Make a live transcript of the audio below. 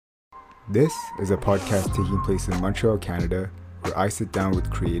This is a podcast taking place in Montreal, Canada, where I sit down with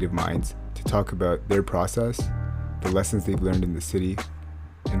creative minds to talk about their process, the lessons they've learned in the city,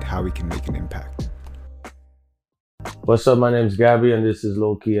 and how we can make an impact. What's up? My name's Gabby, and this is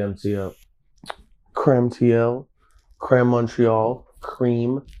Low Key MTL. Creme TL, Creme Montreal,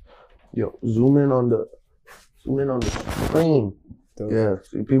 Cream. Yo, zoom in on the cream. Yeah,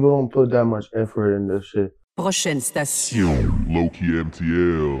 see, people don't put that much effort in this shit. Prochaine station. Low Key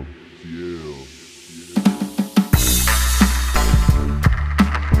MTL.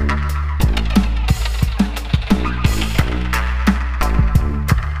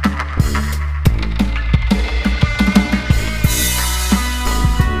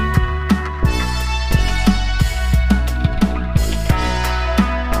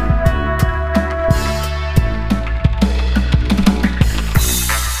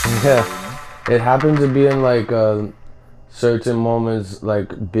 Yeah, it happened to be in like certain moments,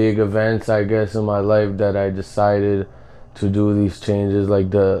 like big events, I guess, in my life that I decided to do these changes.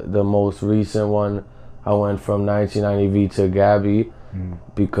 Like the most recent one, I went from 1990V to Gabby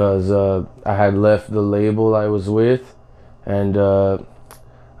because I had left the label I was with, and I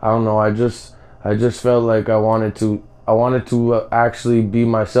don't know, I just felt like I wanted to actually be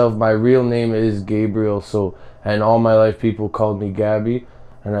myself. My real name is Gabriel, so, and all my life people called me Gabby.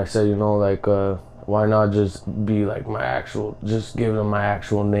 And I said, why not just be like just give them my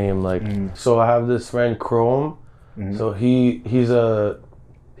actual name. So I have this friend Chrome. So he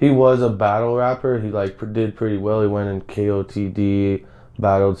was a battle rapper. He did pretty well. He went in KOTD,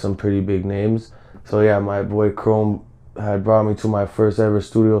 battled some pretty big names. So yeah, my boy Chrome had brought me to my first ever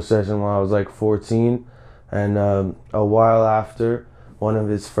studio session when I was like 14. And a while after, one of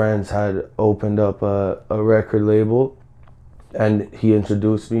his friends had opened up a record label, and he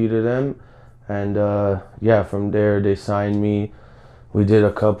introduced me to them, and from there they signed me. We did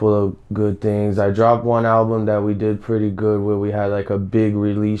a couple of good things. I dropped one album that we did pretty good, where we had like a big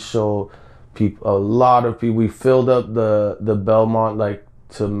release show. A lot of people. We filled up the Belmont like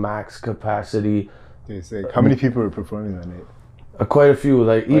to max capacity. Okay, how many people were performing that night? Quite a few.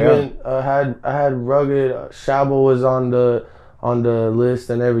 I had Rugged. Shabo was on the list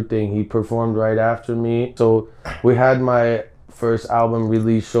and everything. He performed right after me. So we had my first album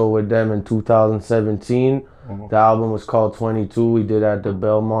release show with them in 2017. The album was called 22. We did at the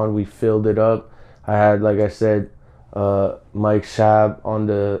Belmont. We filled it up. I had, like I said, Mike Shab on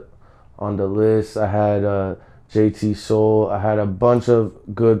the list. I had JT Soul. I had a bunch of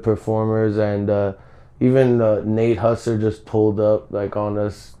good performers, and even Nate Husser just pulled up on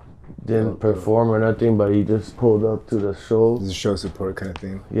us. Didn't perform or nothing, but he just pulled up to the show. It was a show support kind of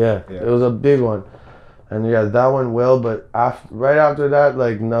thing. Yeah, it was a big one. And yeah, that went well, but right after that,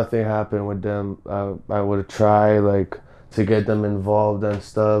 nothing happened with them. I would try to get them involved and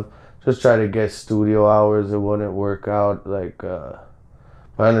stuff. Just try to get studio hours. It wouldn't work out. I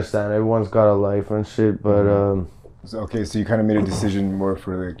understand everyone's got a life and shit, but So you kind of made a decision more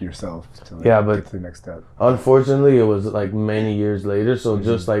for yourself to but get to the next step. Unfortunately, it was many years later. So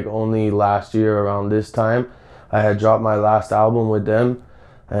just only last year around this time, I had dropped my last album with them.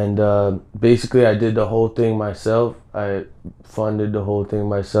 And basically I did the whole thing myself. I funded the whole thing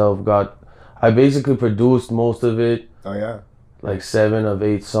myself. I basically produced most of it. Oh yeah. 7 of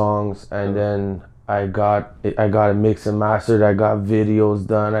 8 songs, and then I got it mixed and mastered. I got videos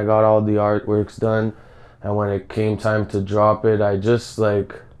done. I got all the artworks done. And when it came time to drop it, I just I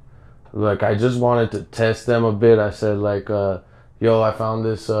just wanted to test them a bit. I said yo, I found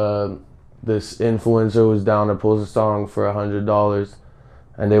this influencer was down to post a song for $100.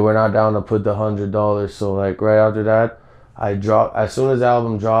 And they were not down to put the $100. So right after that, as soon as the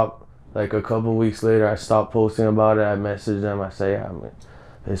album dropped, a couple weeks later, I stopped posting about it. I messaged them. I say, yeah,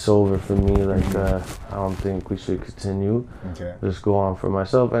 it's over for me. I don't think we should continue. Okay. Just go on for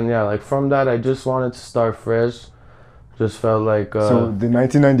myself. And yeah, from that, I just wanted to start fresh. Just felt so the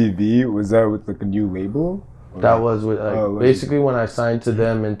 1990V, was that with a new label? That was with basically when I signed to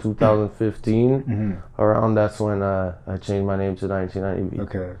them in 2015. Around that's when I changed my name to 1990V.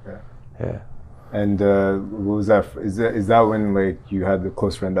 Okay. Yeah. And what was that? Is that when you had the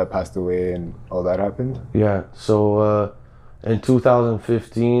close friend that passed away and all that happened? Yeah. So in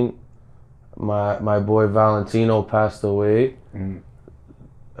 2015, my boy Valentino passed away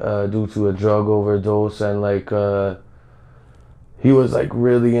due to a drug overdose, and he was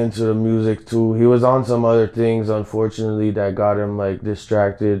really into the music too. He was on some other things, unfortunately, that got him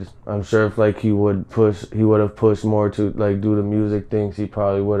distracted. I'm sure if he would have pushed more to do the music things, he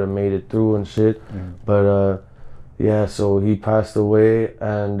probably would have made it through and shit. But yeah, so he passed away,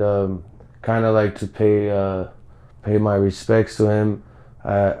 and kind of to pay my respects to him.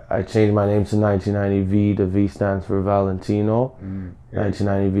 I changed my name to 1990V. The V stands for Valentino.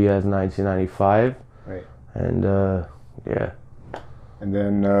 1990V as 1995. Right. And yeah. And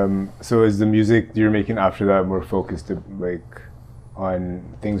then, so is the music you're making after that more focused to, like,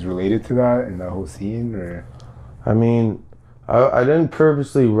 on things related to that and that whole scene, or? I mean, I didn't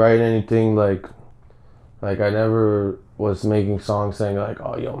purposely write anything like I never was making songs saying like,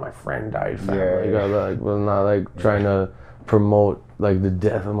 oh yo, my friend died, fam. Well, not like trying to promote like the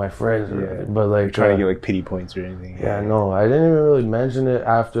death of my friends or anything, but like trying to get like pity points or anything. Yeah, no, I didn't even really mention it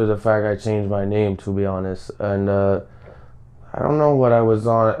after the fact I changed my name, to be honest. And I don't know what I was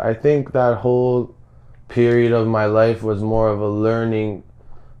on. I think that whole period of my life was more of a learning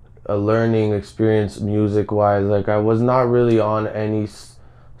experience music wise. Like I was not really on any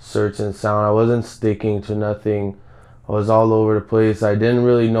certain sound. I wasn't sticking to nothing. I was all over the place. I didn't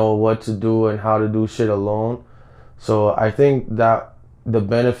really know what to do and how to do shit alone. So I think that the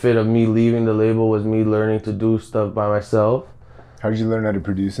benefit of me leaving the label was me learning to do stuff by myself. How did you learn how to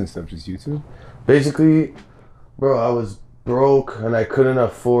produce and stuff? Just YouTube? Basically, bro, I was broke and I couldn't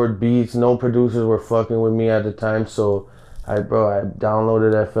afford beats. No producers were fucking with me at the time, so I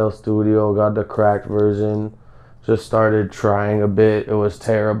downloaded FL Studio, got the cracked version, just started trying a bit. It was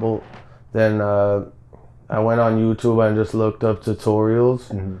terrible. Then I went on YouTube and just looked up tutorials.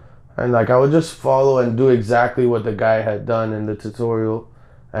 And like I would just follow and do exactly what the guy had done in the tutorial,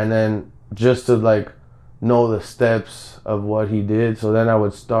 and then just to like know the steps of what he did. So then I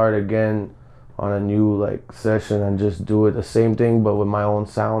would start again on a new like session and just do it the same thing but with my own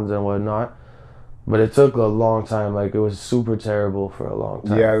sounds and whatnot. But it took a long time. Like it was super terrible for a long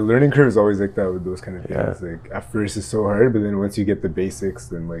time. Yeah, the learning curve is always like that with those kind of things. Yeah. Like at first it's so hard, but then once you get the basics,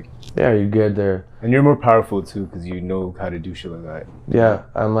 then like yeah, you get there. And you're more powerful too because you know how to do shit like that. Yeah,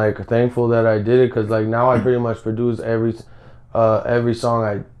 I'm like thankful that I did it because like now I pretty much produce every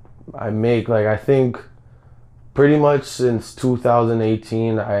song I make. Like I think pretty much since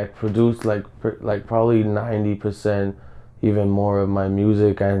 2018 I produced like probably 90%, even more of my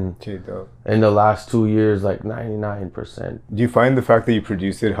music, and in the last 2 years like 99%. Do you find the fact that you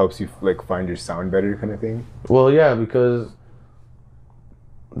produce it helps you like find your sound better kind of thing? Well, yeah, because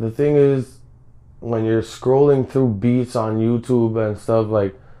the thing is when you're scrolling through beats on YouTube and stuff,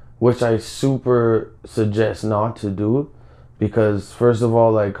 like, which I super suggest not to do, because first of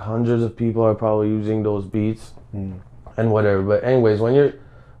all, like hundreds of people are probably using those beats and whatever. But anyways, when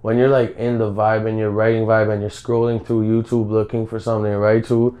you're like in the vibe and you're writing vibe and you're scrolling through YouTube looking for something to write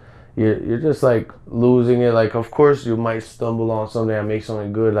to, you're just like losing it. Like of course you might stumble on something and make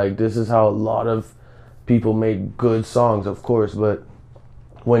something good. Like this is how a lot of people make good songs, of course. But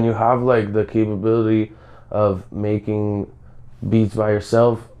when you have like the capability of making beats by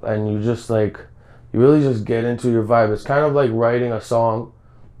yourself and you just like, you really just get into your vibe. It's kind of like writing a song,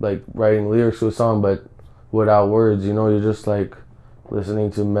 like writing lyrics to a song, but without words, you know, you're just like listening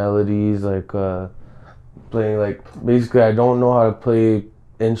to melodies, like playing, like basically I don't know how to play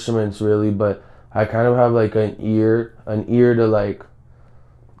instruments really, but I kind of have like an ear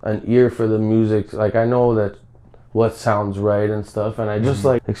for the music. Like I know that what sounds right and stuff, and I just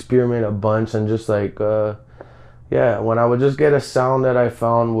like experiment a bunch and just like yeah, when I would just get a sound that I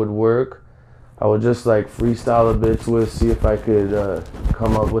found would work, I would just like freestyle a bit to it, see if I could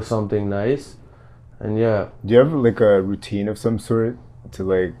come up with something nice. And yeah. Do you have like a routine of some sort to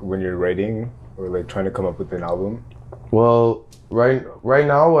like when you're writing or like trying to come up with an album? Well, right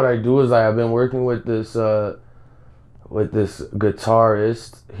now what I do is I've been working with this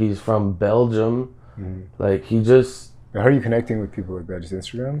guitarist. He's from Belgium. Like he just... How are you connecting with people like that? Just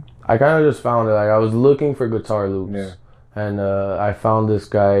Instagram? I kind of just found it. Like I was looking for guitar loops. Yeah. And I found this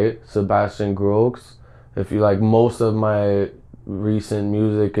guy, Sebastian Grox. If you like, most of my recent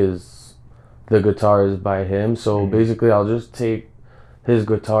music is... the guitar is by him, so basically I'll just take his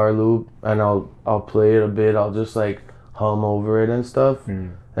guitar loop and I'll play it a bit. I'll just like hum over it and stuff,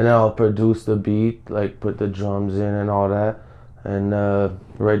 and then I'll produce the beat, like put the drums in and all that, and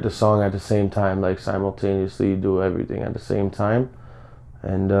write the song at the same time, like simultaneously do everything at the same time.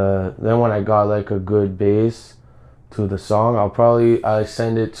 And then when I got like a good bass to the song, I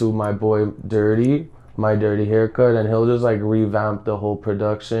send it to my boy Dirty, My Dirty Haircut, and he'll just like revamp the whole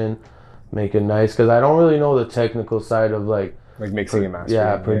production, make it nice, because I don't really know the technical side of like mixing and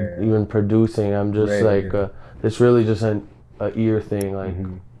mastering. Even producing. I'm just it's really just a ear thing, like.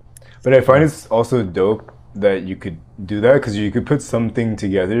 But I find it's also dope that you could do that, because you could put something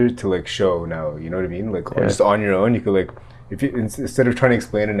together to like show now, you know what I mean? Like just on your own, you could like, if you instead of trying to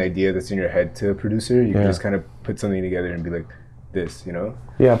explain an idea that's in your head to a producer, you can just kind of put something together and be like this, you know?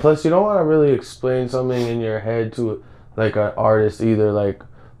 Yeah, plus you don't want to really explain something in your head to like an artist either. Like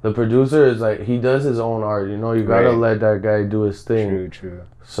the producer is like he does his own art. You know, you gotta Right. let that guy do his thing. True.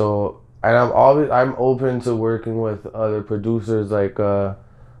 So, and I'm open to working with other producers like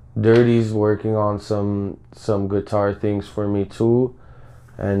Dirty's working on some guitar things for me too,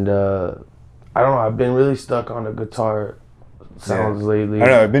 and I don't know. I've been really stuck on the guitar sounds lately. I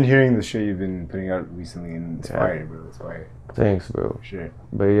don't know. I've been hearing the shit you've been putting out recently, and it's Yeah. fire, bro. It's fire. Thanks, bro. For sure.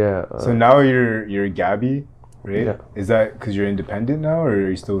 But yeah. So now you're Gabby, right? Yeah. Is that because you're independent now, or are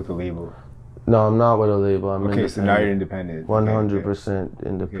you still with the label? No, I'm not with a label. I'm Okay, so now you're independent. 100% Yeah,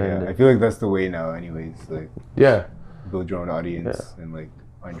 independent. I feel like that's the way now, anyways. Like Yeah, build your own audience and like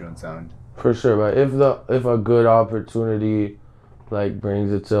find your own sound. for sure. But if a good opportunity like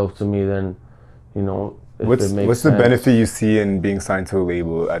brings itself to me, then you know. If What's it makes what's the sense. benefit you see in being signed to a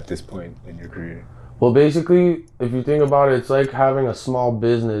label at this point in your career? Well, basically, if you think about it, it's like having a small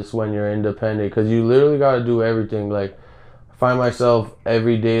business when you're independent because you literally got to do everything. Like, I find myself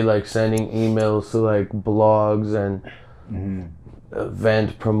every day like sending emails to like blogs and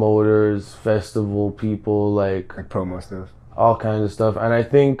event promoters, festival people, like Promo stuff. all kinds of stuff. And I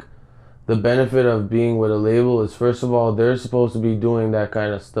think the benefit of being with a label is, first of all, they're supposed to be doing that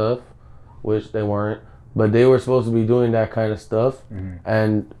kind of stuff, which they weren't, but they were supposed to be doing that kind of stuff.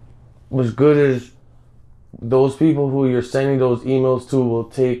 And what's good is those people who you're sending those emails to will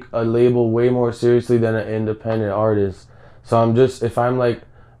take a label way more seriously than an independent artist. So if I'm like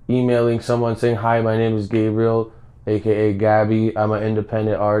emailing someone saying, hi, my name is Gabriel, aka Gabby, I'm an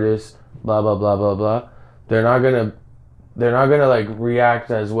independent artist, blah blah blah blah blah, they're not gonna like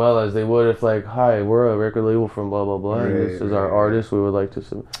react as well as they would if like, hi, we're a record label from blah blah blah, and this is our artist, we would like to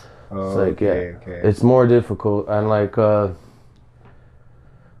submit. Oh, It's like, okay. it's more difficult. And like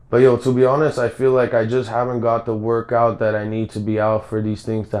but yo, to be honest, I feel like I just haven't got the workout that I need to be out for these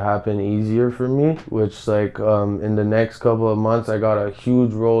things to happen easier for me, which like in the next couple of months I got a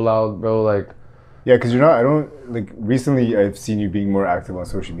huge rollout, bro. Like, Yeah, because I don't, like, recently I've seen you being more active on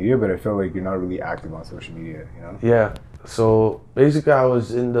social media, but I feel like you're not really active on social media, you know? yeah. So basically I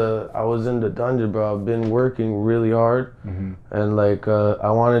was in the dungeon, bro. I've been working really hard, and like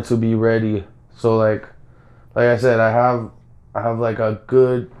I wanted to be ready. So like I said, I have like a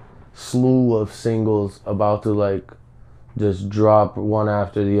good slew of singles about to like just drop one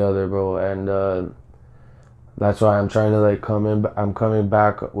after the other, bro. And that's why I'm trying to like I'm coming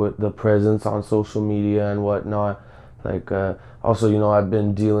back with the presence on social media and whatnot. Like also, you know, I've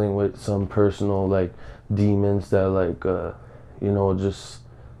been dealing with some personal like demons that like you know, just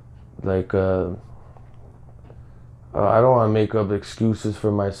like I don't want to make up excuses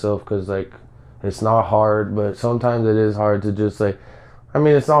for myself because like it's not hard, but sometimes it is hard to just like, I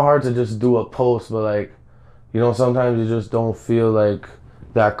mean, it's not hard to just do a post, but like, you know, sometimes you just don't feel like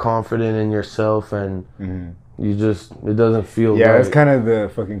that confident in yourself, and you just, it doesn't feel Yeah, right. it's kind of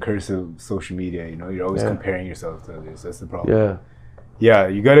the fucking curse of social media, you know? You're always comparing yourself to others. That's the problem. Yeah. Yeah,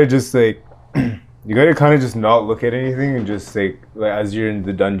 you gotta just like, you gotta kind of just not look at anything and just like as you're in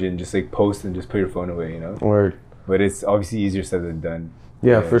the dungeon, just like post and just put your phone away, you know? Word. But it's obviously easier said than done.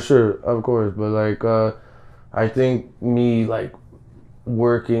 Yeah, for sure, of course. But like, I think me like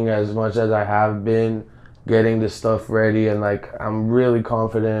working as much as I have been, getting this stuff ready, and like I'm really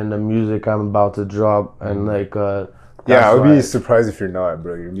confident in the music I'm about to drop, and like Yeah, I would why- be surprised if you're not,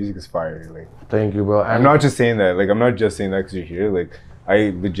 bro. Your music is fire. Like, Thank you, bro. I'm not just saying that. Like, I'm not just saying that because you're here. Like,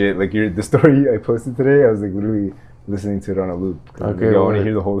 I legit like the story I posted today. I was like literally listening to it on a loop. Okay, I want to word.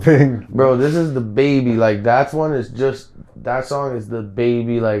 hear the whole thing. Bro, this is the baby. Like that song is the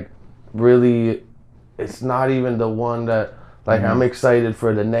baby. Like really, it's not even the one that like I'm excited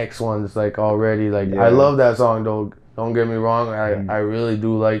for the next ones. Like already, like Yeah. I love that song though. Don't get me wrong. I really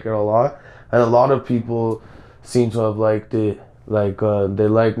do like it a lot, and a lot of people seem to have liked it. Like they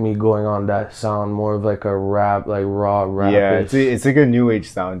like me going on that sound, more of like a rap, like raw rap. Yeah, it's like a new age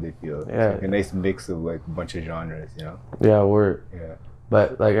sound. I feel. Yeah. It's like a nice mix of like a bunch of genres. You know. Yeah, word. Yeah.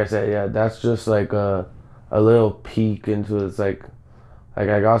 But like I said, yeah, that's just like a little peek into it. It's like I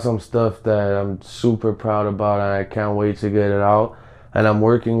got some stuff that I'm super proud about, and I can't wait to get it out. And I'm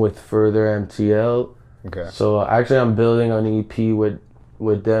working with Further MTL. Okay. So actually, I'm building an EP with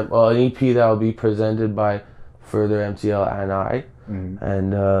them. Well, an EP that will be presented by Further MTL and I,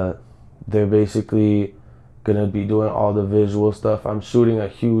 and they're basically gonna be doing all the visual stuff. I'm shooting a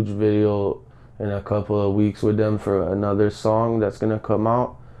huge video in a couple of weeks with them for another song that's gonna come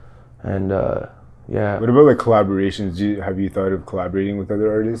out, and yeah. What about like collaborations? Have you thought of collaborating with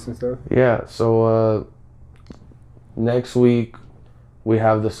other artists and stuff? Yeah, so next week we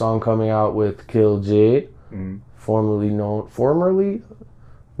have the song coming out with Kill J, formerly known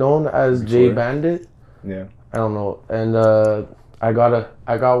as J Before? Bandit. Yeah. I don't know. And I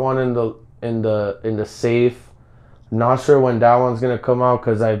got one in the safe. Not sure when that one's gonna come out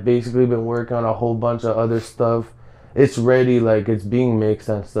because I've basically been working on a whole bunch of other stuff. It's ready, like it's being mixed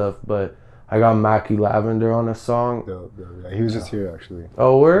and stuff. But I got Mackie Lavender on a song. Dope. Yeah, he was just here actually.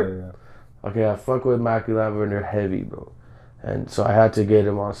 Oh, Yeah, word? yeah. Okay, I fuck with Mackie Lavender heavy, bro. And so I had to get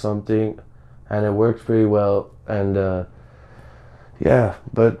him on something, and it works pretty well. And yeah,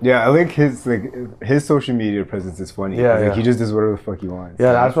 but Yeah, I like his social media presence is funny. Yeah, Like, yeah. he just does whatever the fuck he wants.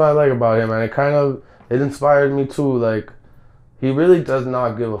 yeah, that's what I like about him, and it inspired me too. Like, he really does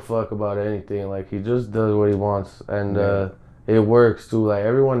not give a fuck about anything. Like, he just does what he wants, and Yeah. it works too. Like,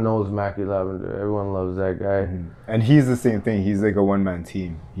 everyone knows Mackie Lavender. Everyone loves that guy. Mhm. And he's the same thing. He's like a one man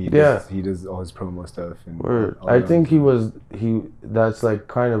team. He does all his promo stuff and Word. all I that. think that's like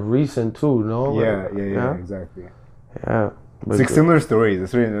kind of recent too. No. Yeah, exactly. Yeah. It's like similar stories.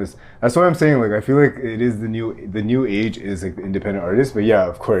 That's what I'm saying. Like, I feel like it is the new age is like the independent artist. But yeah,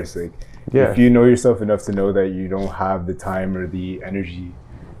 of course, like Yeah. if you know yourself enough to know that you don't have the time or the energy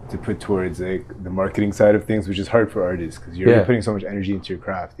to put towards like the marketing side of things, which is hard for artists because you're Yeah. putting so much energy into your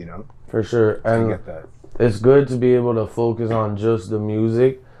craft. You know, For sure. I And get that. it's good to be able to focus on just the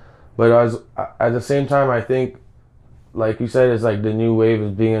music, but at the same time, I think, like you said, it's like the new wave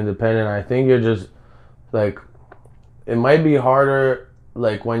is being independent. I think you're just like, it might be harder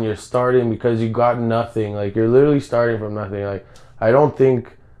like when you're starting because you got nothing. Like, you're literally starting from nothing. Like, I don't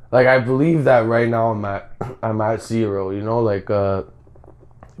think, like, I believe that right now I'm at zero. You know, like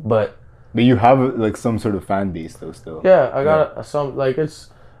but But you have like some sort of fan base though. Still. yeah, I got some, like, it's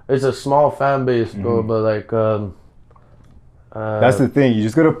a small fan base, bro. But like That's the thing. You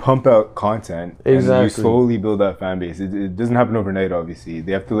just gotta pump out content, and Exactly. you slowly build that fan base. It doesn't happen overnight, obviously.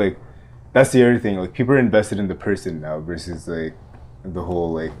 They have to like. That's the other thing. Like, people are invested in the person now versus like the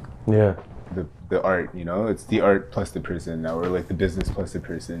whole like yeah, the art. You know, it's the art plus the person now, or like the business plus the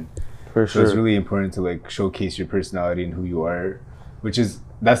person. for So it's sure. really important to like showcase your personality and who you are,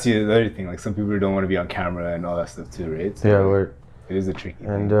 that's the other thing. Like, some people don't want to be on camera and all that stuff too, right? So, Yeah, like, word. it is a tricky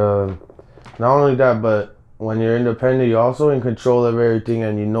And thing. not only that, but when you're independent, you're also in control of everything,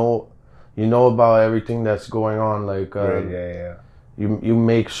 and you know about everything that's going on. Like Right? Yeah. you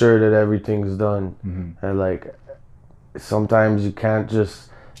make sure that everything's done, Mm-hmm. and like sometimes you can't just.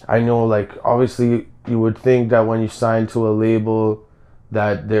 I know, like, obviously you would think that when you sign to a label,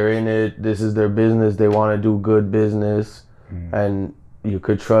 that they're in it. This is their business. They want to do good business, and you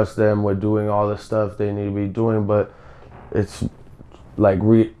could trust them with doing all the stuff they need to be doing. But it's like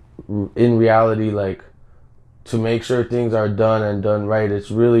in reality, like, to make sure things are done and done right, it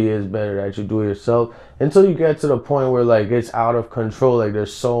really is better that you do it yourself until you get to the point where like it's out of control. Like,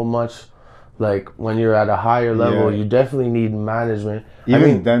 there's so much, like, when you're at a higher level, Yeah. you definitely need management.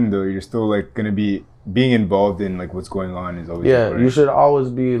 Even then, though, you're still like gonna be being involved in like what's going on is always yeah, important. you should always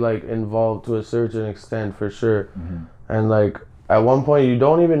be like involved to a certain extent, for sure. And like at one point, you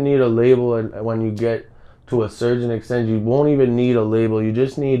don't even need a label, and when you get to a certain extent, you won't even need a label. You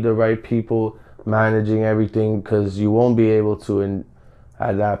just need the right people managing everything, because you won't be able to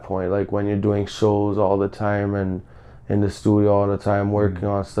at that point, like when you're doing shows all the time and in the studio all the time working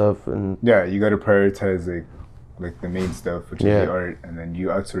on stuff. And Yeah, you gotta prioritize like the main stuff, which Yeah. is the art, and then you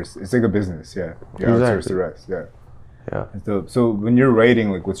outsource. It's like a business, yeah. You Exactly. outsource the rest, yeah. Yeah. So when you're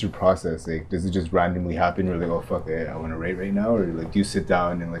writing, like, what's your process? Like, does it just randomly happen? You're like, oh fuck it, I want to write right now, or like, do you sit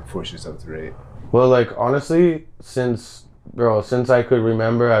down and like force yourself to write? Well, like, honestly, since I could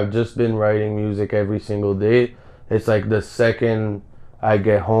remember, I've just been writing music every single day. It's like the second I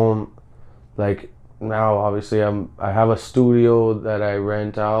get home, like, now obviously I have a studio that I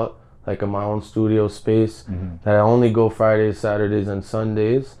rent out, like my own studio space, that I only go Fridays, Saturdays, and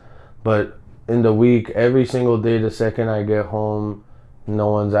Sundays. But in the week, every single day, the second I get home, no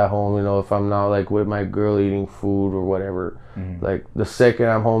one's at home, you know, if I'm not like with my girl eating food or whatever. Like, the second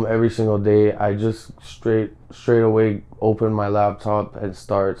I'm home every single day, I just straight away open my laptop and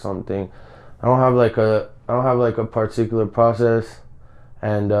start something. I don't have like a particular process.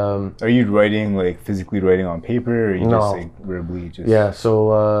 And Are you writing like physically writing on paper, or are you No. just like verbally just? yeah,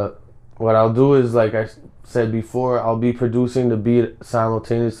 so what I'll do is, like I said before, I'll be producing the beat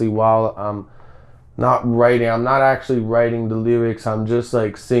simultaneously while I'm not writing. I'm not actually writing the lyrics. I'm just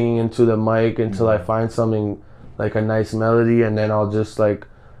like singing into the mic until I find something like a nice melody, and then I'll just like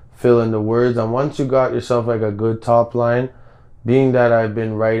fill in the words. And once you got yourself like a good top line, being that I've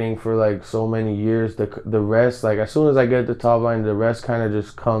been writing for like so many years, the rest, like, as soon as I get the top line, the rest kind of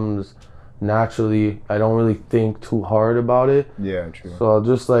just comes naturally. I don't really think too hard about it. Yeah, true. So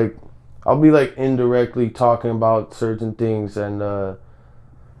I'll be like indirectly talking about certain things, and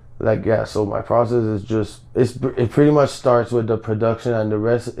like, yeah, so my process is just, it pretty much starts with the production, and the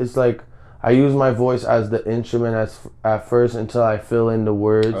rest, it's like, I use my voice as the instrument at first until I fill in the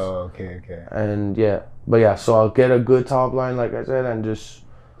words. Oh, okay. And yeah, but yeah, so I'll get a good top line, like I said, and just,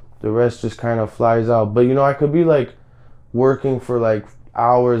 the rest just kind of flies out. But, you know, I could be like working for like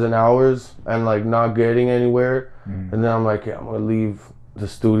hours and hours and like not getting anywhere. And then I'm like, yeah, I'm gonna leave the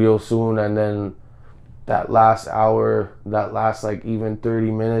studio soon, and then that last hour, that last like even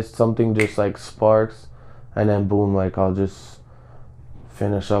 30 minutes, something just like sparks, and then boom, like I'll just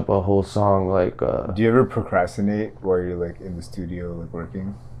finish up a whole song. Like do you ever procrastinate while you're like in the studio like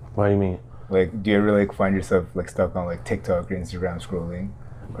working? What do you mean? Like, do you ever like find yourself like stuck on like TikTok or Instagram scrolling,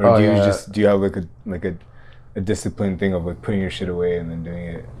 or do you have like a disciplined thing of like putting your shit away and then doing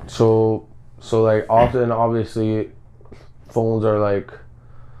it? So like often, obviously, phones are like,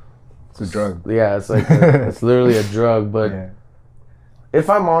 it's a drug. Yeah, it's like it's literally a drug. But Yeah. if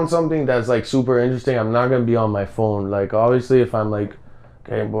I'm on something that's like super interesting, I'm not gonna be on my phone. Like obviously, if I'm like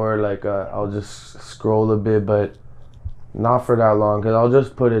getting bored, like I'll just scroll a bit, but not for that long, because I'll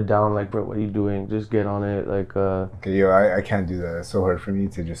just put it down. Like, bro, what are you doing? Just get on it. Like Okay, yo, I can't do that. It's so hard for me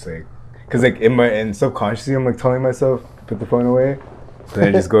to just like, cause like and subconsciously I'm like telling myself put the phone away, then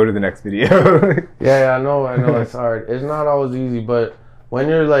I just go to the next video. yeah, I know it's hard. It's not always easy, but when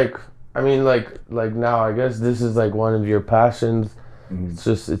you're like, I mean, like now, I guess this is like one of your passions. It's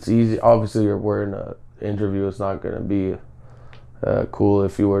just, it's easy. Obviously, we're in an interview. It's not gonna be cool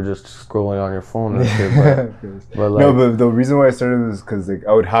if you were just scrolling on your phone and shit. But like, no, but the reason why I started was because like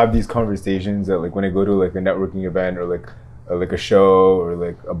I would have these conversations that like when I go to like a networking event or like a show or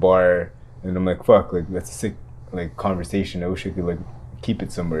like a bar, and I'm like, fuck, like that's a sick like conversation. I wish I could like keep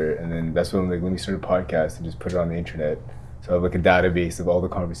it somewhere. And then that's when like let me start a podcast and just put it on the internet. So I have like a database of all the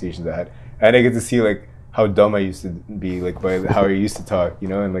conversations I had, and I get to see like how dumb I used to be, like by how I used to talk, you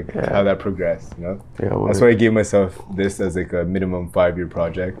know, and like how that progressed, you know. Yeah, that's why I gave myself this as like a minimum 5-year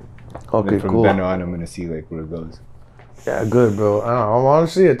project. Okay, and from cool. then on, I'm gonna see like where it goes. Yeah, good, bro. I don't know.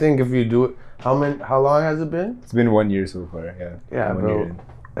 Honestly, I think if you do it, how long has it been? It's been 1 year so far. Yeah. Yeah, 1 bro. year in.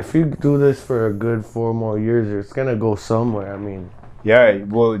 If you do this for a good 4 more years, it's gonna go somewhere. I mean. Yeah,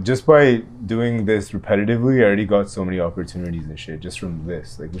 well, just by doing this repetitively, I already got so many opportunities and shit just from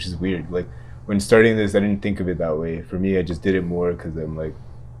this, like, which is weird. Like, when starting this, I didn't think of it that way. For me, I just did it more because I'm like,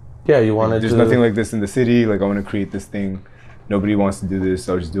 yeah, you wanted there's nothing like this in the city. Like, I want to create this thing. Nobody wants to do this,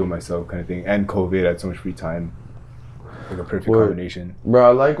 so I'll just do it myself, kind of thing. And COVID, I had so much free time. Like a perfect combination. Bro,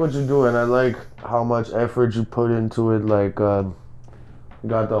 I like what you're doing. I like how much effort you put into it. Like, you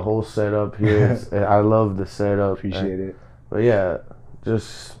got the whole setup here. I love the setup. Appreciate it. But yeah,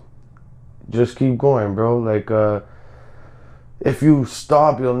 just keep going, bro. Like, if you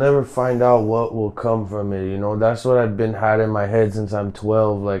stop, you'll never find out what will come from it. You know, that's what I've been had in my head since I'm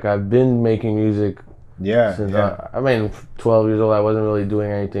 12. Like, I've been making music. Yeah. Since I mean, 12 years old, I wasn't really doing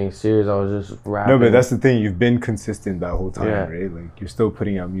anything serious. I was just rapping. No, but that's the thing. You've been consistent that whole time, Yeah. right? Like, you're still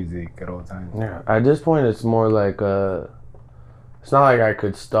putting out music at all times. Yeah. At this point, it's more like it's not like I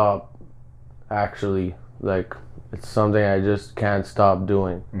could stop. Actually, like, it's something I just can't stop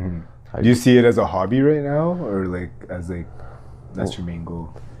doing. Do you see it as a hobby right now, or like as like that's your main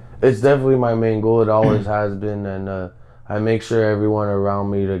goal? It's definitely my main goal. It always has been, and I make sure everyone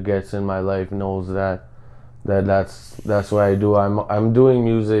around me that gets in my life knows that's what I do. I'm doing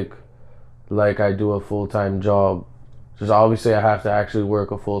music like I do a full-time job. Just obviously I have to actually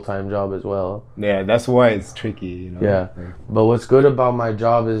work a full-time job as well. Yeah, that's why it's tricky, you know. Yeah, like, but what's good about my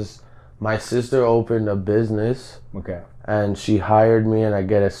job is my sister opened a business. Okay. And she hired me, and I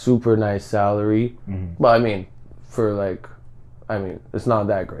get a super nice salary. But I mean, it's not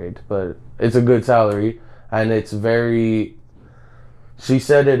that great, but it's a good salary. And it's she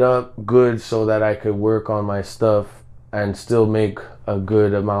set it up good so that I could work on my stuff and still make a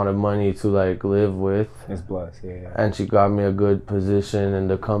good amount of money to like live with. It's blessed, yeah. And she got me a good position in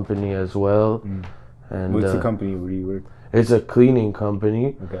the company as well. And what's the company where you work? It's a cleaning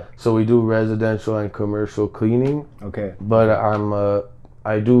company. Okay. So we do residential and commercial cleaning. Okay. But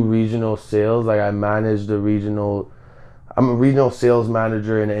I do regional sales. Like I'm a regional sales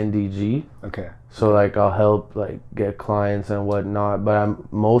manager in NDG. Okay. So like I'll help like get clients and whatnot. But I'm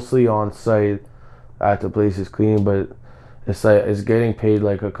mostly on site at the places cleaning. But it's like it's getting paid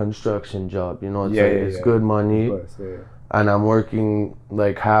like a construction job. You know, it's good money. Plus, yeah. And I'm working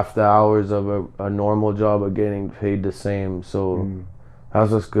like half the hours of a normal job, but getting paid the same. So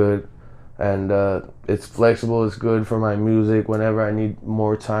that's what's good. And it's flexible. It's good for my music. Whenever I need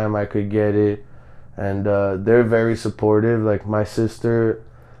more time, I could get it. And they're very supportive. Like my sister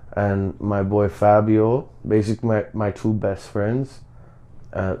and my boy Fabio, basically my two best friends.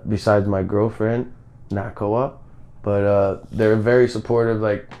 besides my girlfriend, Nakoa. But they're very supportive,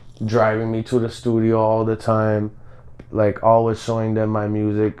 like driving me to the studio all the time, like always showing them my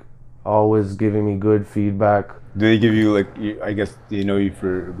music, always giving me good feedback. Do they give you like? I guess they know you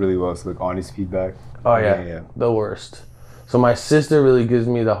for really well, so like honest feedback. Oh yeah, the worst. So my sister really gives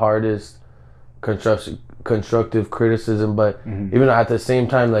me the hardest constructive criticism, but even at the same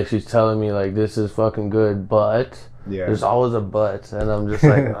time, like she's telling me like this is fucking good, but there's always a but, and I'm just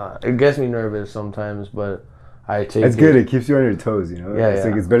like it gets me nervous sometimes, but I take it's good. It keeps you on your toes, you know. Yeah, it's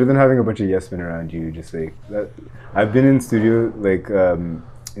like it's better than having a bunch of yes men around you. Just like that. I've been in studio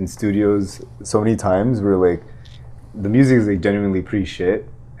in studios so many times where like the music is like genuinely pretty shit.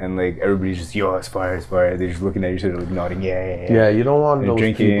 And like everybody's just it's fire, it's fire. They're just looking at each other like nodding, yeah. You don't want those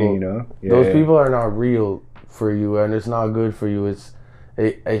drinking, people. You know, those people are not real for you, and it's not good for you.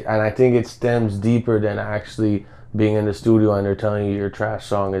 And I think it stems deeper than actually being in the studio and they're telling you your trash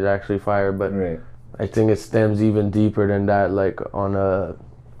song is actually fire. But I think it stems even deeper than that, like on a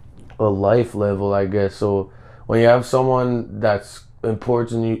life level, I guess. So when you have someone that's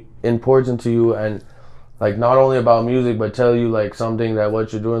important to you and like not only about music, but tell you like something that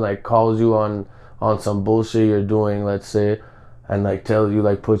what you're doing, like calls you on some bullshit you're doing, let's say, and like tells you,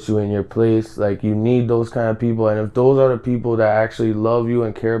 like puts you in your place. Like you need those kind of people, and if those are the people that actually love you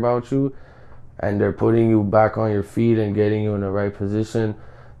and care about you, and they're putting you back on your feet and getting you in the right position,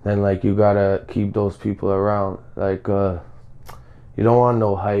 then like you gotta keep those people around. Like you don't want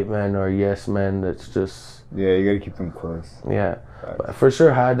no hype man or yes man. That's just you gotta keep them close. Yeah, but for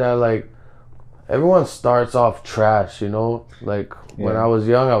sure had that like. Everyone starts off trash, you know? Like, when I was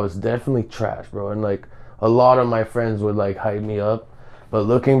young, I was definitely trash, bro. And, like, a lot of my friends would, like, hype me up. But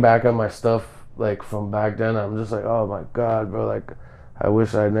looking back at my stuff, like, from back then, I'm just like, oh, my God, bro. Like, I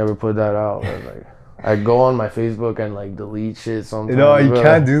wish I'd never put that out. And, like, I go on my Facebook and, like, delete shit sometimes. No, you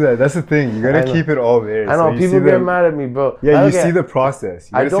can't do that. That's the thing. You gotta keep it all there. I know. People get mad at me, bro. Yeah, you see the process.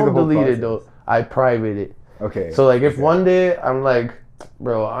 I don't delete it, though. I private it. Okay. So, like, if one day I'm like,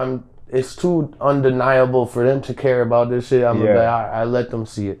 bro, it's too undeniable for them to care about this shit. I'm like, I let them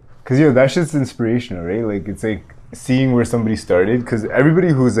see it. Cause that shit's inspirational, right? Like it's like seeing where somebody started. Cause everybody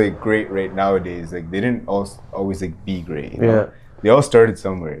who's like great right nowadays, like they didn't always like be great. You know? They all started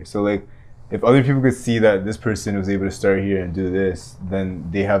somewhere. So like, if other people could see that this person was able to start here and do this,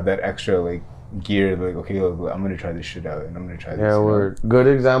 then they have that extra like gear. Like, okay, look, I'm gonna try this shit out, and I'm gonna try this. Yeah, word. Good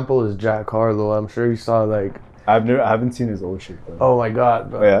example is Jack Harlow. I'm sure you saw like. I haven't seen his old shit though. Oh my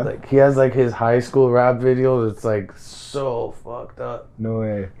God, bro. Oh, yeah? Like he has like his high school rap videos. It's like so fucked up. No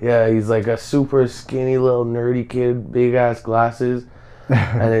way. Yeah, he's like a super skinny little nerdy kid, big ass glasses,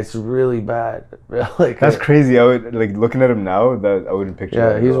 and it's really bad. Like that's crazy. I would like looking at him now. That I wouldn't picture.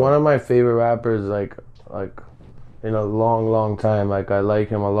 Yeah, he's one of my favorite rappers. Like in a long time. Like I like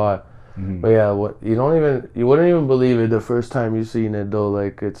him a lot. Mm-hmm. But yeah, you wouldn't even believe it the first time you seen it though.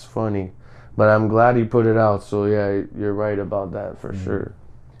 Like it's funny. But I'm glad he put it out. So yeah, you're right about that for sure.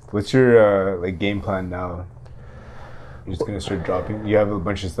 What's your like game plan now? You're just gonna start dropping. You have a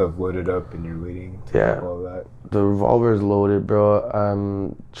bunch of stuff loaded up, and you're waiting to drop all that. The revolver's loaded, bro.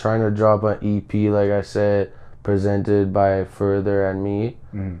 I'm trying to drop an EP, like I said, presented by Further and me,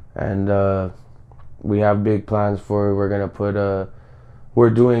 and we have big plans for it. We're gonna we're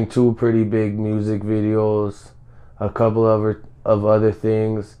doing 2 pretty big music videos, a couple of other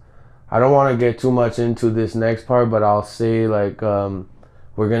things. I don't want to get too much into this next part, but I'll say like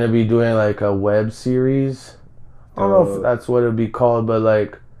we're gonna be doing like a web series. I don't know if that's what it'd be called, but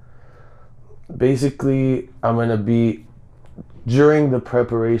like basically I'm gonna be during the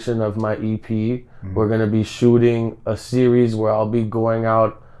preparation of my EP. We're gonna be shooting a series where I'll be going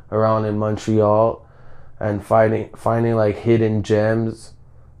out around in Montreal and finding like hidden gems,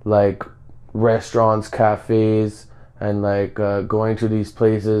 like restaurants, cafes. And like going to these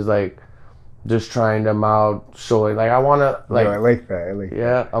places, like just trying them out, showing. Like I wanna like. No, I like that.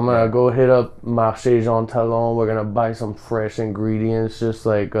 Yeah, I'm gonna go hit up Marché Jean Talon. We're gonna buy some fresh ingredients, just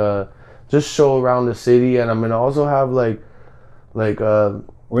like just show around the city. And I'm gonna also have like.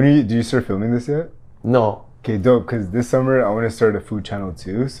 When do you start filming this yet? No. Okay, dope. Because this summer I want to start a food channel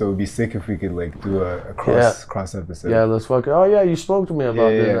too. So it'd be sick if we could like do a cross episode. Yeah, let's fucking. Oh yeah, you spoke to me about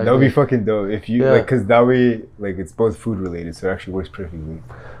this. Yeah, that would be fucking dope if you like, because that way like it's both food related, so it actually works perfectly.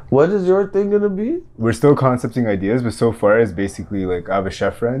 What is your thing gonna be? We're still concepting ideas, but so far it's basically like I have a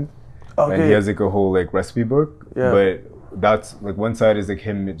chef friend, and he has like a whole like recipe book. Yeah. But that's like one side is like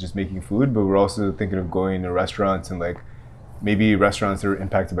him just making food, but we're also thinking of going to restaurants and like maybe restaurants that are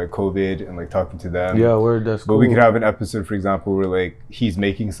impacted by COVID and like talking to them. Yeah, word. That's But cool. we could have an episode, for example, where like he's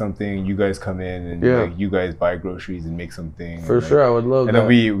making something, you guys come in and like you guys buy groceries and make something. For and, sure, I would love and that.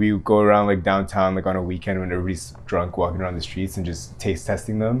 then we go around like downtown like on a weekend when everybody's drunk, walking around the streets and just taste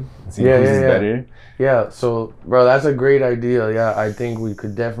testing them and see who's better. Yeah, so bro, that's a great idea. Yeah, I think we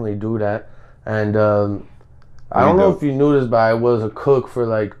could definitely do that. And I don't know if you knew this, but I was a cook for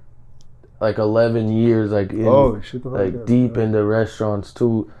like 11 years, like in, like deep into restaurants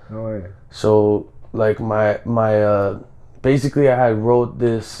too. No way. So like my basically I had wrote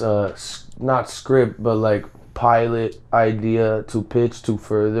this not script but like pilot idea to pitch to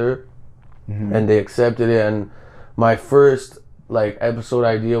Further, and they accepted it. And my first like episode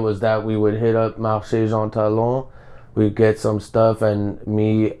idea was that we would hit up Marché Jean Talon, we'd get some stuff, and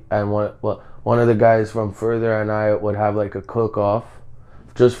me and one of the guys from Further and I would have like a cook-off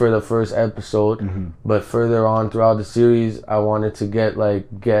just for the first episode. But further on throughout the series, I wanted to get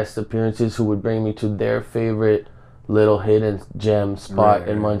like guest appearances who would bring me to their favorite little hidden gem spot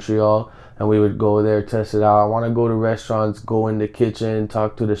in Montreal, and we would go there, test it out. I want to go to restaurants, go in the kitchen,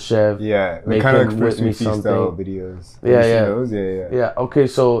 talk to the chef. Yeah, make kind of him like with me something. style videos. Yeah. Okay,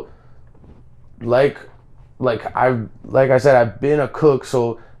 so like I said, I've been a cook,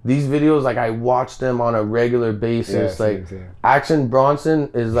 so these videos, like I watch them on a regular basis. Same. Action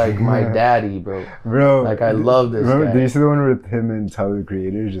Bronson is like my daddy, bro. Like I love this guy. Did you see the one with him and Tyler the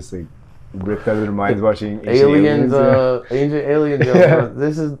Creator just like ripped out of their minds watching Aliens? Ancient Aliens.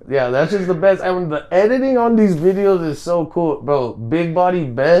 This is that's just the best. And the editing on these videos is so cool, bro. Big Body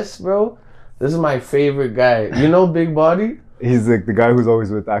Best, bro. This is my favorite guy. You know Big Body? He's like the guy who's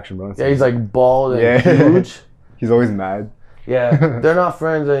always with Action Bronson. Yeah, he's like bald and huge. He's always mad. Yeah, they're not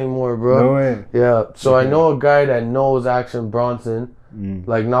friends anymore, bro. No way. Yeah, so I know a guy that knows Action Bronson,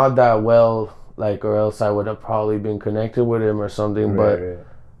 like not that well, like, or else I would have probably been connected with him or something.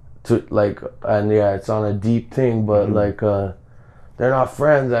 To like, and it's on a deep thing, but like, they're not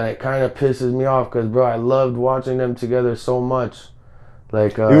friends, and it kind of pisses me off because, bro, I loved watching them together so much.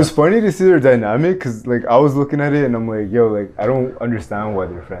 Like, it was funny to see their dynamic because, like, I was looking at it and I'm like, yo, like, I don't understand why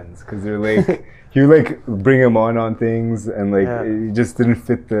they're friends because they're like. You like bring him on things, and like it just didn't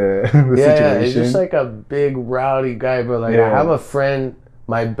fit the situation. Yeah, he's just like a big rowdy guy, bro. Like I have a friend,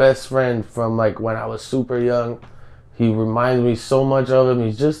 my best friend from like when I was super young. He reminds me so much of him.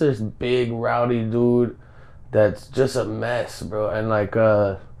 He's just this big rowdy dude that's just a mess, bro. And like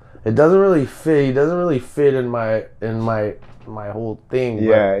it doesn't really fit. He doesn't really fit in my whole thing.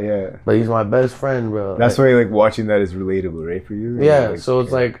 Yeah. But he's my best friend, bro. That's why like watching that is relatable, right, for you? Yeah. Like, so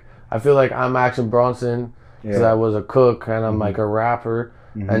it's like. I feel like I'm Action Bronson because I was a cook and I'm like a rapper,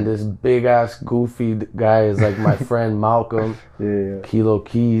 and this big ass goofy guy is like my friend Malcolm. Kilo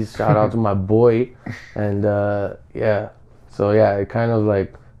Keys, shout out to my boy, and so it kind of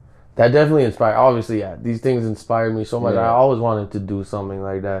like that definitely inspired. Obviously, these things inspired me so much. I always wanted to do something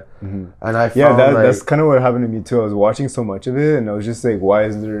like that, and I found that's kind of what happened to me too. I was watching so much of it, and I was just like, why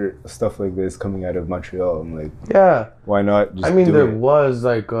is there stuff like this coming out of Montreal? I'm like, why not? Just there was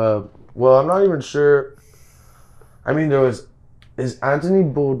like, well, I'm not even sure. I mean, is Anthony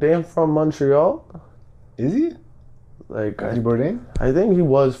Bourdain from Montreal? Is he? Like Anthony Bourdain? I think he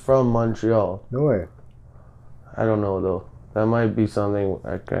was from Montreal. No way. I don't know though. That might be something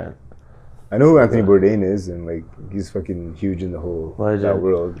I can't. I know who Anthony Bourdain is, and like he's fucking huge in the whole that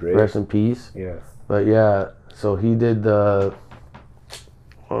world, right? Rest in peace. Yeah. But so he did the.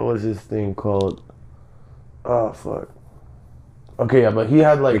 What was his thing called? Oh fuck. Okay, but he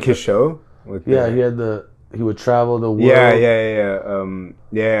had like his show. He had he would travel the world. Yeah.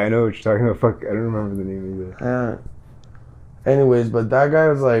 I know what you're talking about. Fuck, I don't remember the name either. Anyways, but that guy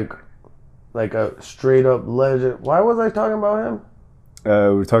was like a straight up legend. Why was I talking about him?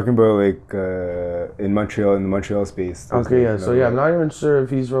 We're talking about like in Montreal, in the Montreal space. Okay, I'm not even sure if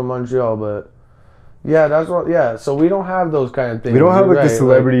he's from Montreal, but that's what. Yeah, so we don't have those kind of things. We don't have like the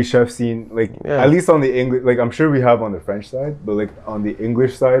celebrity chef scene, like at least on the English. Like I'm sure we have on the French side, but like on the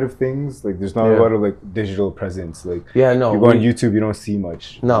English side of things, like there's not a lot of like digital presence. Like you go on YouTube, you don't see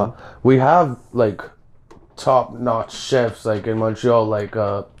much. No, we have like top notch chefs like in Montreal, like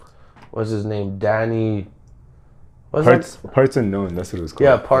what's his name, Danny. Parts Unknown, that's what it was called.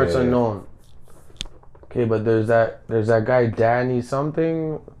 Yeah, Parts Unknown. Okay, but there's that guy Danny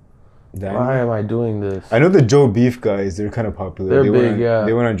something. Danny? Why am I doing this? I know the Joe Beef guys, they're kind of popular. They're big,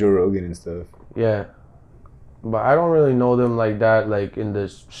 They went on Joe Rogan and stuff. Yeah. But I don't really know them like that, like in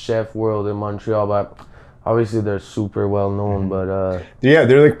the chef world in Montreal, but obviously they're super well known, but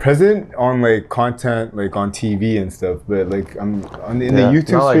they're like present on like content like on TV and stuff, but like I'm in the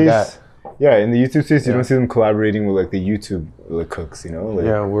YouTube space. Like Yeah, in the YouTube space, you Yeah. don't see them collaborating with like the YouTube like cooks, you know, like,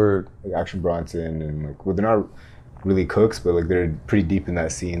 Yeah, word. like Action Bronson and like, well, they're not really cooks, but like they're pretty deep in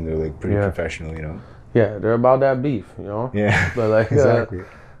that scene. They're like pretty Yeah. professional, you know. Yeah, they're about that beef, you know. Yeah, But like, exactly.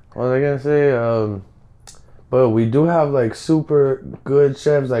 what was I gonna say? But we do have like super good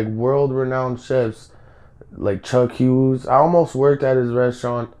chefs, like world-renowned chefs, like Chuck Hughes. I almost worked at his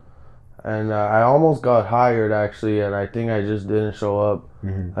restaurant, and I almost got hired actually, and I think I just didn't show up.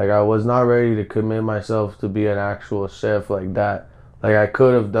 Like I was not ready to commit myself to be an actual chef like that. Like I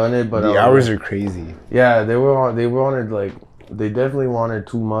could have done it, but The hours are crazy. yeah, they wanted like they definitely wanted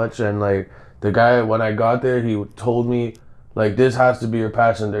too much, and like the guy when I got there, he told me like this has to be your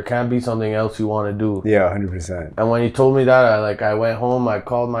passion. There can't be something else you want to do. Yeah, 100%. And when he told me that, I went home. I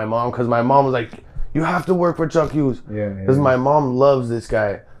called my mom because my mom was like, "You have to work for Chuck Hughes." Yeah. Because my mom loves this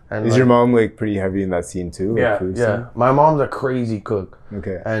guy. And Is like, your mom like pretty heavy in that scene too? Like, Yeah, food yeah. scene? My mom's a crazy cook,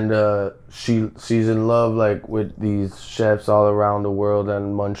 Okay. and she's in love like with these chefs all around the world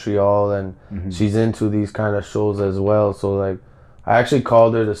and Montreal, and she's into these kind of shows as well. So like, I actually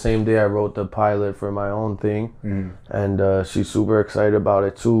called her the same day I wrote the pilot for my own thing, and she's super excited about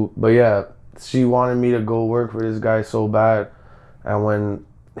it too. But yeah, she wanted me to go work for this guy so bad, and when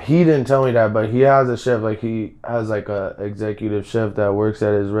he didn't tell me that, but he has a chef, like he has like a executive chef that works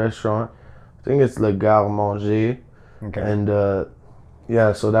at his restaurant. I think it's Le Garde Manger. Okay. And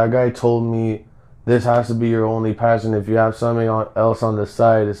yeah, so that guy told me this has to be your only passion. If you have something else on the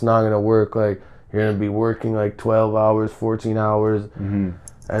side, it's not gonna work. Like you're gonna be working like 12 hours, 14 hours. And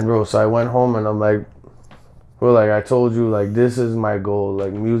bro, so I went home and I'm like, bro, like I told you, like this is my goal.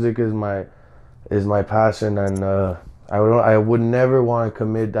 Like music is my passion, and I would never want to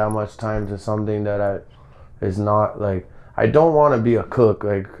commit that much time to something that is not like. I don't want to be a cook.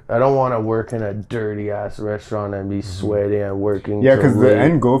 Like I don't want to work in a dirty ass restaurant and be sweaty and working. Yeah, till because the late.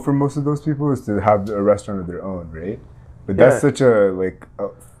 end goal for most of those people is to have a restaurant of their own, right? But that's Yeah. such a like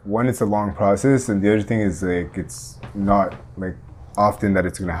one, it's a long process, and the other thing is like it's not like often that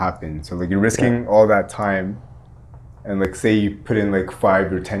it's gonna happen. So like you're risking all that time, and like say you put in like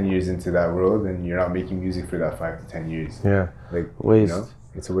 5 or 10 years into that world, and you're not making music for that 5 to 10 years. Yeah, Like waste. You know?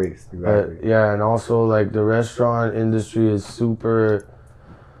 It's a waste. Exactly. Yeah, and also like the restaurant industry is super.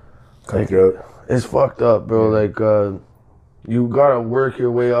 Cutthroat. It's fucked up, bro. Like you gotta work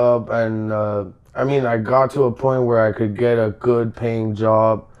your way up, and I mean, I got to a point where I could get a good paying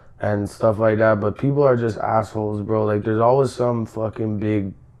job and stuff like that, but people are just assholes, bro. Like there's always some fucking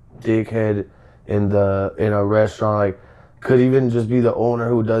big dickhead in a restaurant. Like could even just be the owner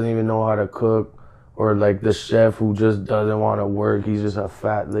who doesn't even know how to cook, or like the chef who just doesn't want to work. He's just a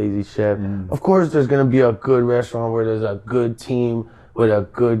fat, lazy chef. Of course, there's gonna be a good restaurant where there's a good team with a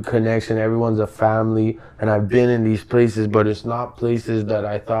good connection. Everyone's a family, and I've been in these places, but it's not places that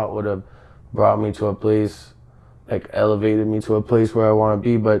I thought would have brought me to a place, like elevated me to a place where I want to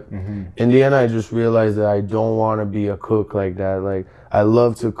be. But in the end, I just realized that I don't want to be a cook like that. Like I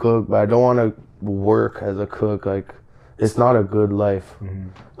love to cook, but I don't want to work as a cook. Like it's not a good life.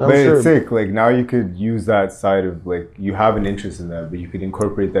 But it's sick. Like now you could use that side of like you have an interest in that, but you could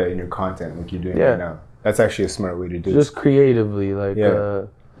incorporate that in your content like you're doing right now. That's actually a smart way to do it. Just creatively, like Yeah.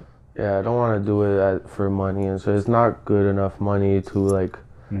 I don't want to do it for money, and so it's not good enough money to like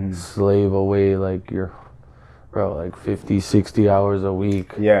slave away like your like 50, 60 hours a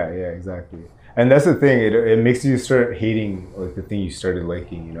week. Yeah, exactly. And that's the thing. It makes you start hating like the thing you started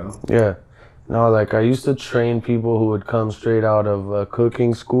liking. You know. Yeah. No, like I used to train people who would come straight out of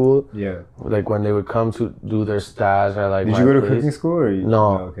cooking school. Yeah. Like when they would come to do their stage at like Did my you go to place. cooking school or you?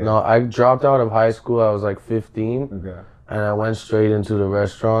 No, okay. no. I dropped out of high school. I was like 15, Okay. and I went straight into the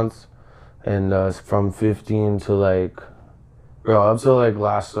restaurants. And from 15 to like, bro, up to like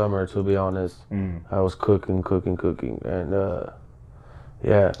last summer, to be honest, I was cooking, and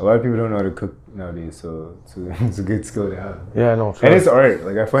yeah. A lot of people don't know how to cook nowadays, so it's a good skill to have. Yeah, no. And it's art.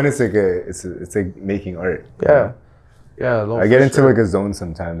 Like I find it's like making art. Yeah. Yeah. No, I get for into sure. like a zone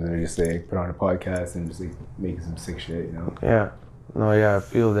sometimes and I just like put on a podcast and just like make some sick shit, you know? Yeah. No, yeah, I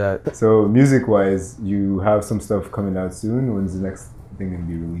feel that. So music wise, you have some stuff coming out soon. When's the next thing gonna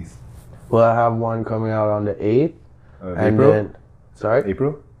be released? Well, I have one coming out on the 8th. And April? then, sorry?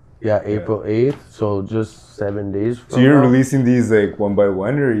 April? Yeah, April 8th. So just 7 days from So you're now. releasing these like one by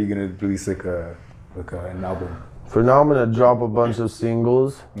one, or are you gonna release like an album? For now, I'm going to drop a bunch of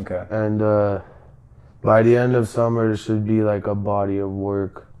singles. Okay. And by the end of summer, it should be like a body of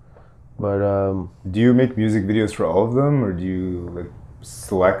work. But Do you make music videos for all of them, or do you like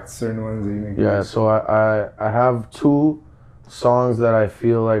select certain ones that you make? yeah, videos? so I have 2 songs that I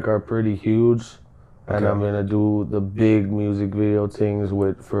feel like are pretty huge. And Okay. I'm going to do the big music video things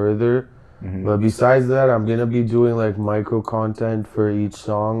with Further. But besides that, I'm gonna be doing like micro content for each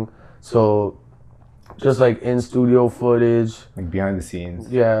song. So just like in studio footage. Like behind the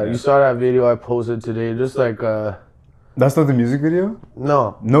scenes. Yeah, you saw that video I posted today. Just like That's not the music video?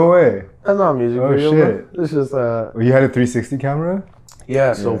 no, No way. that's not a music Oh, video. shit. Bro. It's just Oh, you had a 360 camera?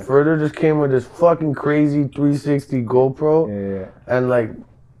 yeah. So Further just came with this fucking crazy 360 GoPro, Yeah. and like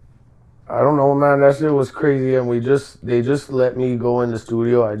I don't know, man. That shit was crazy, and they just let me go in the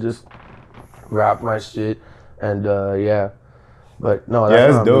studio. I just wrapped my shit, and yeah. But no, that's Yeah,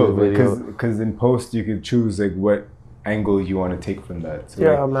 not that's a dope. music video. Because in post you could choose like what angle you want to take from that. So,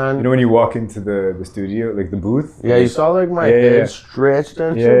 Yeah, like, man. You know when you walk into the studio, like the booth? Yeah, you saw like my Yeah, head yeah. stretched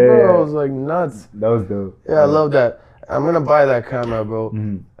and Yeah, shit, bro. yeah, yeah. I was like nuts. That was dope. Yeah, I love that. I'm gonna buy that camera, bro.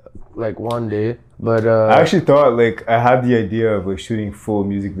 Mm-hmm. Like one day. But I actually thought like I had the idea of like shooting full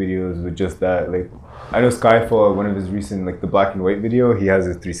music videos with just that. Like I know Skyfall, one of his recent like the black and white video, he has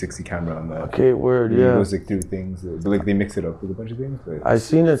a 360 camera on that. okay, word, He yeah. goes like through things, but like they mix it up with a bunch of things. But I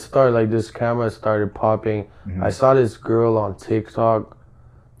seen it start like this camera started popping. Mm-hmm. I saw this girl on TikTok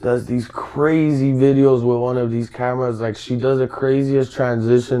does these crazy videos with one of these cameras. Like she does the craziest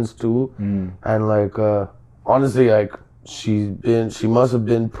transitions too. And like honestly, like she must have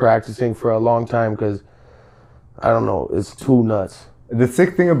been practicing for a long time because I don't know, it's too nuts. the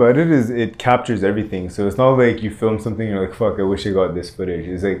sick thing about it is it captures everything. So it's not like you film something and you're like, fuck, I wish I got this footage.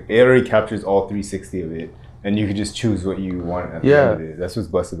 It's like it already captures all 360 of it. And you can just choose what you want at the end of it. That's what's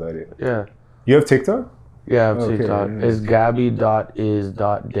blessed about it. Yeah. You have TikTok? Yeah, I have Okay, TikTok. yeah. It's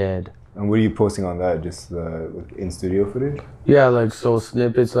gabby.is.dead. And what are you posting on that? Just like in studio footage? Yeah, like so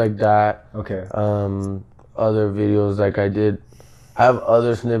snippets like that. Okay. Other videos like I did. I have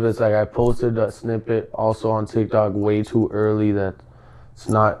other snippets. Like I posted a snippet also on TikTok way too early that it's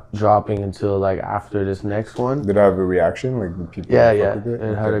not dropping until like after this next one. Did I have a reaction? Like did people Yeah, fuck yeah. with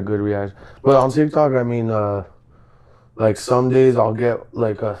It had a good reaction. But on TikTok, I mean, like some days I'll get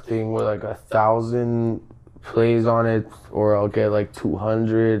like a thing with like 1,000 plays on it, or I'll get like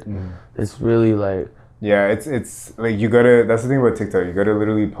 200. It's really like Yeah, it's like you gotta. That's the thing about TikTok. You gotta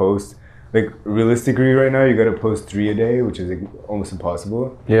literally post. Like realistically, right now you gotta post 3 a day, which is like almost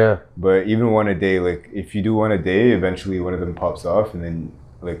impossible. yeah. But even one a day, like if you do one a day, eventually one of them pops off, and then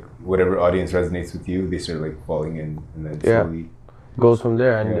like whatever audience resonates with you, they start like falling in, and then Yeah. slowly. Goes from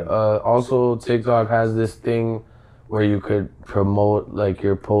there. And Yeah. also TikTok has this thing where you could promote like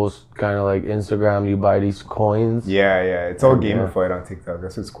your post, kind of like Instagram. You buy these coins. Yeah, yeah, it's all Yeah. gamified on TikTok.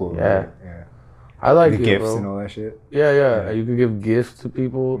 That's what's cool. Yeah. Right? Yeah. I like The it, gifts bro. and all that shit. Yeah, yeah, Yeah. You could give gifts to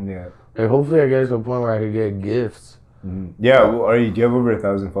people. Yeah. Like hopefully I get to a point where I could get gifts. Yeah. Well, do you have over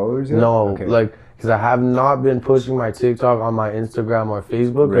 1,000 followers yet? No, Okay. like, because I have not been pushing my TikTok on my Instagram or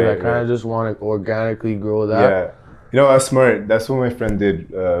Facebook because I Right, kind of right. just want to organically grow that. Yeah. You know, that's smart. That's what my friend did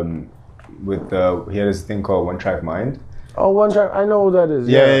with, he had this thing called One Track Mind. Oh, one track, I know who that is.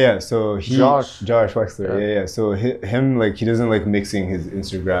 Yeah. So Josh Wexler. Yeah. Yeah. So him, like, he doesn't like mixing his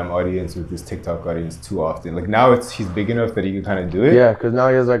Instagram audience with his TikTok audience too often. Like now he's big enough that he can kind of do it. Yeah, because now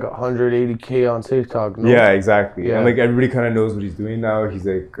he has like 180K on TikTok. No? Yeah, exactly. Yeah. And like everybody kind of knows what he's doing now. He's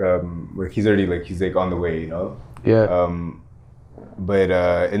like he's already like he's like on the way, you know. Yeah. But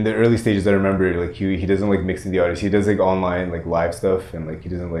in the early stages, I remember like he doesn't like mixing the audience. He does like online like live stuff, and like he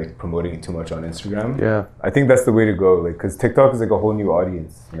doesn't like promoting it too much on Instagram. Yeah. I think that's the way to go. Like, cause TikTok is like a whole new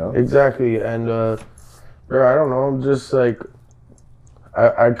audience, you know. Exactly. And, bro, I don't know. I'm just like,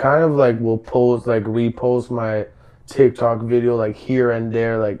 I kind of like will repost my TikTok video like here and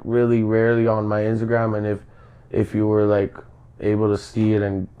there, like really rarely on my Instagram. And if you were like able to see it,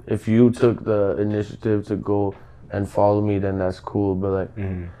 and if you took the initiative to go and follow me, then that's cool. But like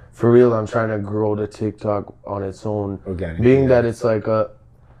for real, I'm trying to grow the TikTok on its own, Organic, being yeah. that it's like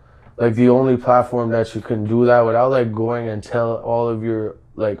the only platform that you can do that without like going and tell all of your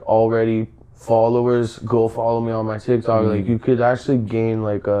like already followers, go follow me on my TikTok. Like you could actually gain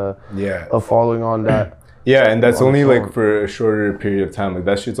like a following on that. Yeah, and that's on only its like own. for a shorter period of time. Like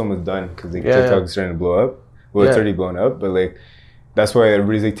that shit's almost done because like Yeah, TikTok yeah. is starting to blow up. Well, it's Yeah. already blown up, but like that's why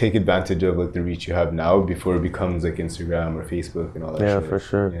everybody's like take advantage of like the reach you have now before it becomes like Instagram or Facebook and all that Yeah, shit. for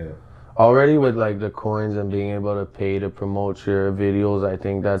sure. Yeah. Already with like the coins and being able to pay to promote your videos, I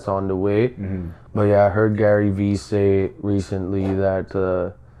think that's on the way. But yeah, I heard Gary Vee say recently that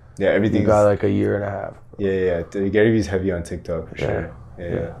Yeah, you everything's got like a year and a half. yeah. Gary Vee's heavy on TikTok for sure.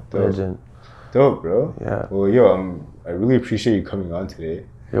 Yeah. Dope. Legend. Dope, bro. Yeah. Well, yo, I really appreciate you coming on today.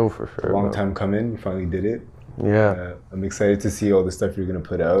 Yo, for sure. Long bro. time coming. We finally did it. Yeah. I'm excited to see all the stuff you're gonna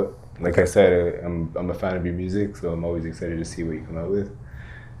put out. Like I said, I'm a fan of your music, so I'm always excited to see what you come out with.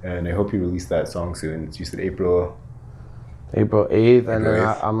 And I hope you release that song soon. You said April. April 8th, and April then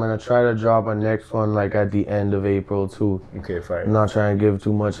 8th. I'm gonna try to drop a next one like at the end of April too. Okay, I'm fine. not trying to give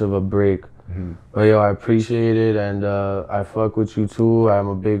too much of a break. But yo, I appreciate it, and I fuck with you too. I'm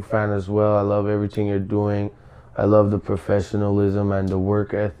a big fan as well. I love everything you're doing. I love the professionalism and the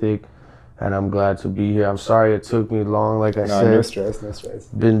work ethic, and I'm glad to be here. I'm sorry it took me long, like I said. No stress, no stress.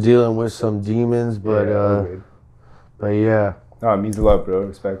 Been dealing with some demons, but Yeah, all good. yeah, No, it means a lot, bro.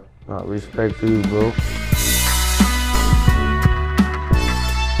 Respect. respect to you, bro.